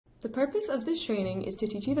The purpose of this training is to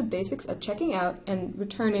teach you the basics of checking out and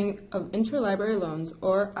returning of interlibrary loans,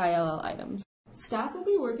 or ILL items. Staff will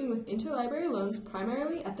be working with interlibrary loans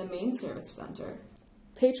primarily at the main service center.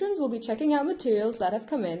 Patrons will be checking out materials that have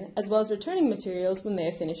come in, as well as returning materials when they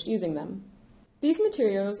have finished using them. These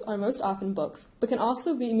materials are most often books, but can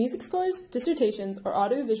also be music scores, dissertations, or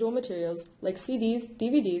audiovisual materials like CDs,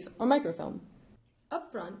 DVDs, or microfilm.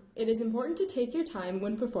 Up front, it is important to take your time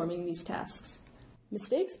when performing these tasks.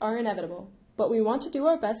 Mistakes are inevitable, but we want to do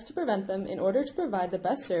our best to prevent them in order to provide the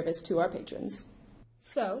best service to our patrons.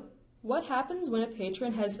 So, what happens when a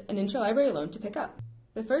patron has an interlibrary loan to pick up?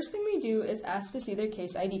 The first thing we do is ask to see their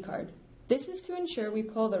case ID card. This is to ensure we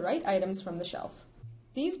pull the right items from the shelf.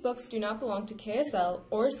 These books do not belong to KSL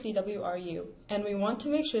or CWRU, and we want to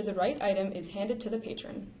make sure the right item is handed to the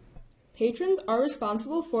patron. Patrons are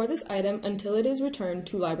responsible for this item until it is returned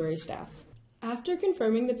to library staff. After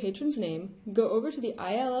confirming the patron's name, go over to the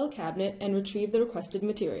ILL cabinet and retrieve the requested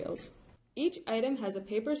materials. Each item has a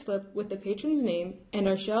paper slip with the patron's name and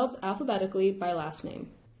are shelved alphabetically by last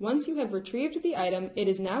name. Once you have retrieved the item, it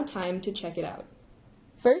is now time to check it out.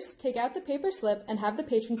 First, take out the paper slip and have the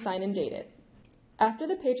patron sign and date it. After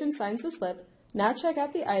the patron signs the slip, now check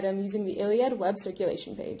out the item using the Iliad web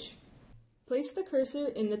circulation page. Place the cursor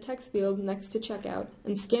in the text field next to checkout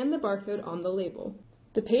and scan the barcode on the label.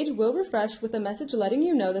 The page will refresh with a message letting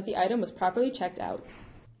you know that the item was properly checked out.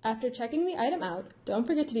 After checking the item out, don't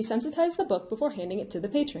forget to desensitize the book before handing it to the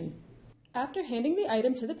patron. After handing the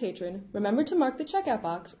item to the patron, remember to mark the checkout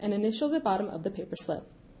box and initial the bottom of the paper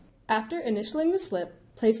slip. After initialing the slip,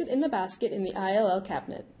 place it in the basket in the ILL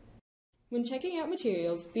cabinet. When checking out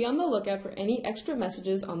materials, be on the lookout for any extra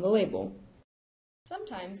messages on the label.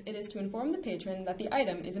 Sometimes it is to inform the patron that the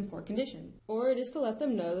item is in poor condition, or it is to let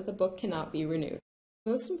them know that the book cannot be renewed.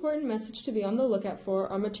 The most important message to be on the lookout for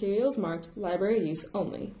are materials marked library use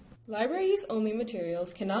only. Library use only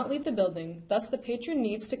materials cannot leave the building, thus the patron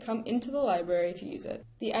needs to come into the library to use it.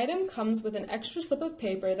 The item comes with an extra slip of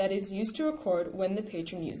paper that is used to record when the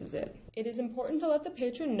patron uses it. It is important to let the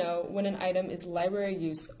patron know when an item is library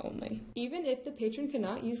use only. Even if the patron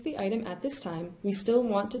cannot use the item at this time, we still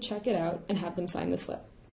want to check it out and have them sign the slip.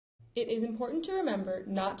 It is important to remember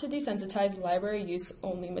not to desensitize library use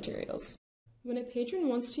only materials. When a patron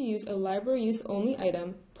wants to use a library use only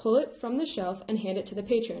item, pull it from the shelf and hand it to the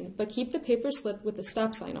patron, but keep the paper slip with the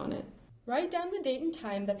stop sign on it. Write down the date and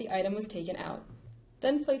time that the item was taken out.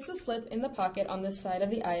 Then place the slip in the pocket on the side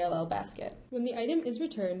of the ILL basket. When the item is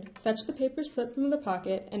returned, fetch the paper slip from the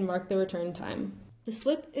pocket and mark the return time. The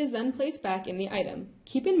slip is then placed back in the item.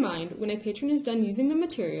 Keep in mind, when a patron is done using the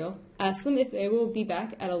material, ask them if they will be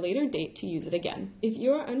back at a later date to use it again. If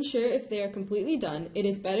you are unsure if they are completely done, it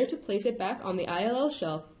is better to place it back on the ILL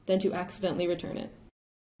shelf than to accidentally return it.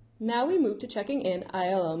 Now we move to checking in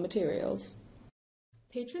ILL materials.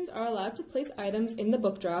 Patrons are allowed to place items in the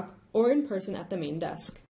book drop or in person at the main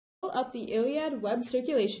desk. Pull up the Iliad web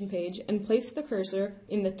circulation page and place the cursor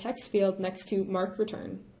in the text field next to Mark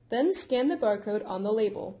Return. Then scan the barcode on the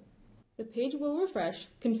label. The page will refresh,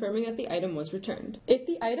 confirming that the item was returned. If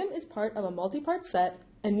the item is part of a multi-part set,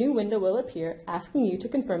 a new window will appear asking you to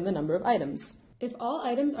confirm the number of items. If all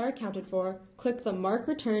items are accounted for, click the Mark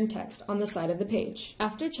Return text on the side of the page.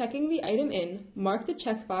 After checking the item in, mark the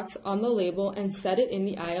checkbox on the label and set it in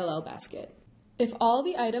the ILL basket. If all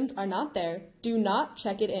the items are not there, do not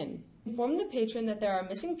check it in. Inform the patron that there are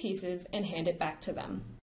missing pieces and hand it back to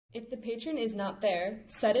them. If the patron is not there,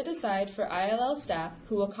 set it aside for ILL staff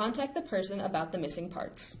who will contact the person about the missing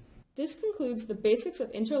parts. This concludes the basics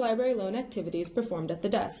of interlibrary loan activities performed at the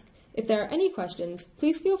desk. If there are any questions,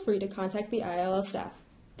 please feel free to contact the ILL staff.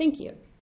 Thank you.